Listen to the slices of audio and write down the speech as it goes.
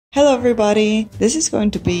Hello everybody! This is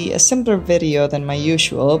going to be a simpler video than my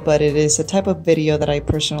usual, but it is a type of video that I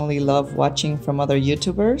personally love watching from other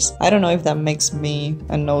YouTubers. I don't know if that makes me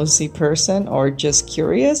a nosy person or just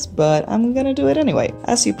curious, but I'm gonna do it anyway.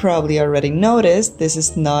 As you probably already noticed, this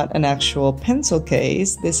is not an actual pencil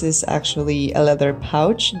case. This is actually a leather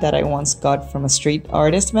pouch that I once got from a street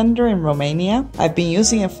artist vendor in Romania. I've been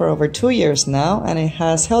using it for over 2 years now and it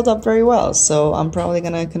has held up very well, so I'm probably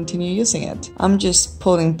gonna continue using it. I'm just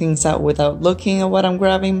pulling things out without looking at what I'm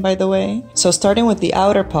grabbing, by the way. So starting with the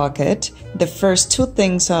outer pocket, the first two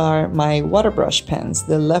things are my water brush pens.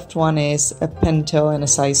 The left one is a Pentel in a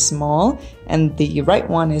size small and the right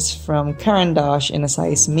one is from Caran d'Ache in a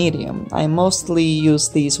size medium. I mostly use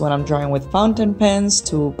these when I'm drawing with fountain pens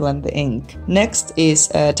to blend the ink. Next is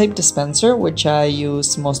a tape dispenser, which I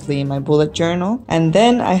use mostly in my bullet journal. And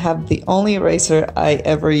then I have the only eraser I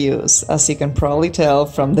ever use, as you can probably tell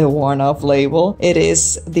from the worn off label. It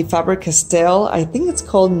is the Faber-Castell, I think it's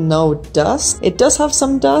called No Dust. It does have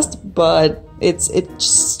some dust, but it's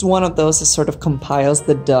just one of those that sort of compiles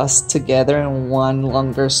the dust together in one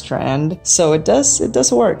longer strand. So it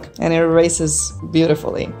does work and it erases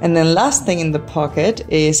beautifully. And then last thing in the pocket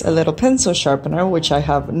is a little pencil sharpener, which I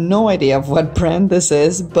have no idea of what brand this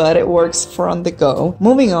is, but it works for on the go.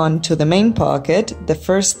 Moving on to the main pocket, the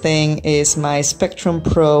first thing is my Spectrum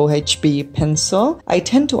Pro HB pencil. I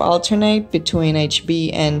tend to alternate between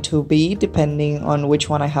HB and 2B depending on which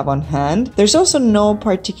one I have on hand. There's also no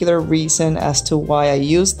particular reason as to why I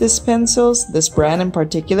use these pencils, this brand in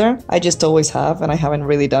particular. I just always have, and I haven't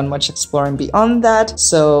really done much exploring beyond that.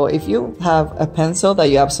 So if you have a pencil that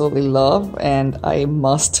you absolutely love and I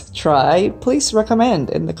must try, please recommend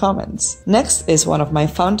in the comments. Next is one of my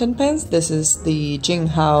fountain pens. This is the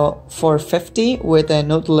Jinghao 450 with a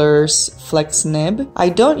Noodler's Flex nib. I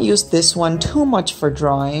don't use this one too much for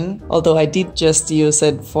drawing, although I did just use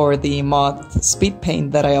it for the moth speed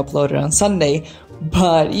paint that I uploaded on Sunday.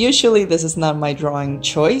 But usually this is not my drawing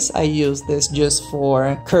choice. I use this just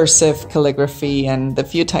for cursive calligraphy and the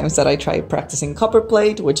few times that I try practicing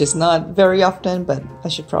copperplate, which is not very often, but I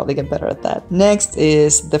should probably get better at that. Next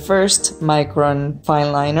is the first micron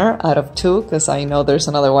fine liner out of 2, because I know there's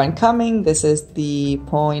another one coming. This is the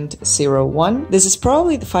 0.01. This is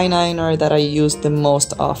probably the fine liner that I use the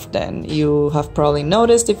most often. You have probably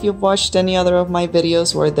noticed if you've watched any other of my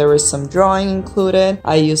videos where there is some drawing included.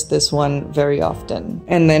 I use this one very often.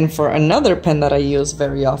 And then for another pen that I use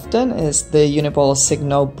very often is the Uniball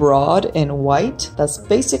Signo Broad in white. That's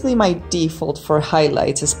basically my default for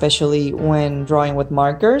highlights, especially when drawing with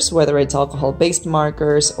markers, whether it's alcohol-based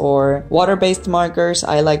markers or water-based markers.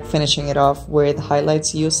 I like finishing it off with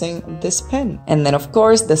highlights using this pen. And then of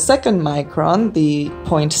course the second micron, the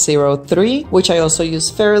 0.03, which I also use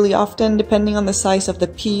fairly often depending on the size of the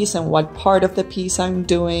piece and what part of the piece I'm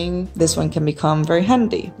doing. This one can become very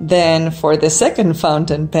handy. Then for the second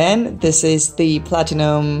fountain pen, this is the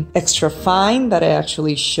Platinum Extra Fine that I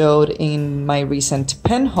actually showed in my recent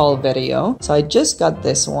pen haul video. So I just got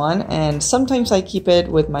this one and sometimes I keep it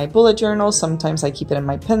with my bullet journal, sometimes I keep it in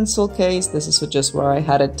my pencil case. This is just where I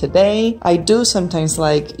had it today. I do sometimes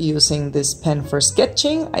like using this pen for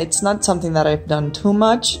sketching. It's not something that I've done too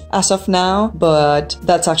much as of now, but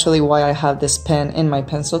that's actually why I have this pen in my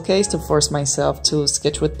pencil case, to force myself to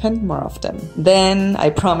sketch with pen more often. Then I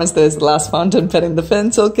promise this last fountain pen in the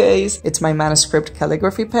pencil case. It's my manuscript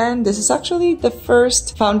calligraphy pen. This is actually the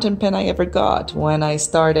first fountain pen I ever got when I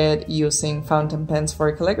started using fountain pens for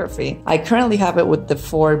calligraphy. I currently have it with the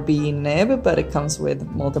 4B nib, but it comes with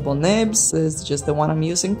multiple nibs. This is just the one I'm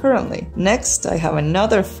using currently. Next, I have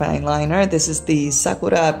another fine liner. This is the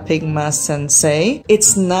Sakura Pigma Sensei.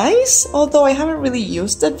 It's nice, although I haven't really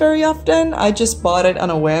used it very often. I just bought it on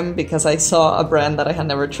a whim because I saw a brand that I had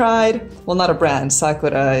never tried. Well, not a brand,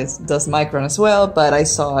 Sakura does micron as well, but I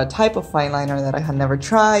saw a type of fine liner that I had never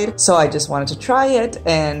tried, so I just wanted to try it,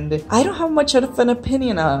 and I don't have much of an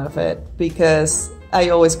opinion of it because I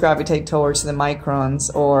always gravitate towards the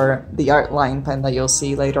microns or the art line pen that you'll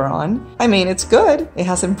see later on. I mean, it's good. It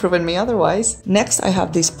hasn't proven me otherwise. Next, I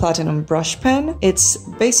have this Platinum brush pen. It's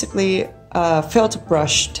basically a felt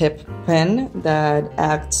brush tip pen that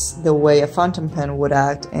acts the way a fountain pen would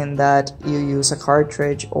act, in that you use a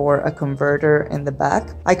cartridge or a converter in the back.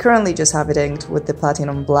 I currently just have it inked with the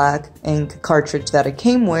Platinum Black ink cartridge that it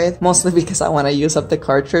came with, mostly because I want to use up the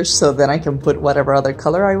cartridge so then I can put whatever other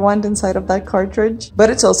color I want inside of that cartridge. But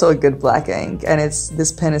it's also a good black ink, and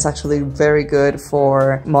this pen is actually very good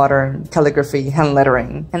for modern calligraphy hand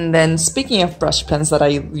lettering. And then speaking of brush pens that I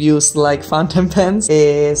use like fountain pens,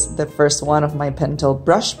 is the first one of my Pentel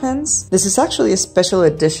brush pens. this. This is actually a special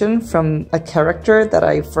edition from a character that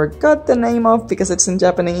I forgot the name of because it's in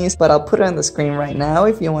Japanese, but I'll put it on the screen right now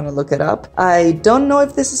if you want to look it up. I don't know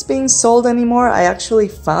if this is being sold anymore. I actually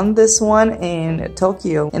found this one in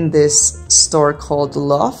Tokyo in this store called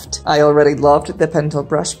Loft. I already loved the Pentel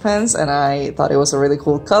brush pens and I thought it was a really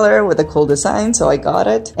cool color with a cool design, so I got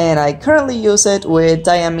it. And I currently use it with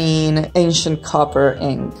diamine ancient copper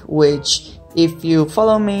ink, which if you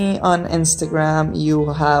follow me on Instagram,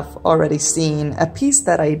 you have already seen a piece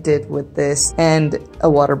that I did with this and a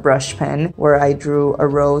water brush pen where I drew a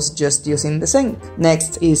rose just using this ink.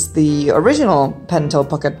 Next is the original Pentel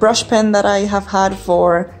pocket brush pen that I have had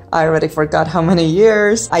for I already forgot how many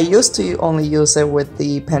years. I used to only use it with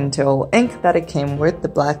the Pentel ink that it came with, the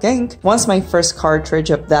black ink. Once my first cartridge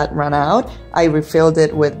of that ran out, I refilled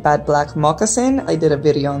it with Bad Black Moccasin. I did a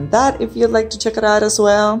video on that if you'd like to check it out as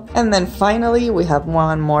well. And then finally, we have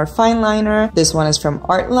one more fine liner. This one is from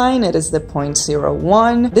Artline. It is the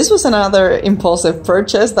 0.01. This was another impulsive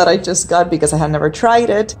purchase that I just got because I had never tried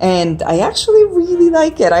it. And I actually really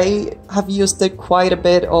like it. I have used it quite a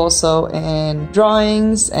bit also in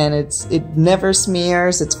drawings, and it never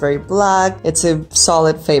smears. It's very black. It's a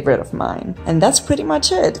solid favorite of mine. And that's pretty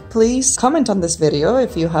much it. Please comment on this video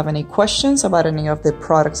if you have any questions about any of the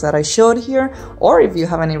products that I showed here, or if you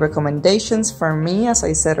have any recommendations for me. As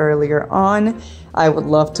I said earlier on, I would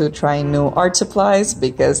love to try new art supplies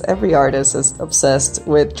because every artist is obsessed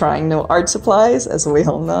with trying new art supplies, as we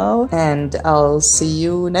all know. And I'll see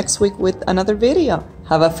you next week with another video.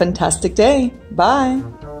 Have a fantastic day. Bye.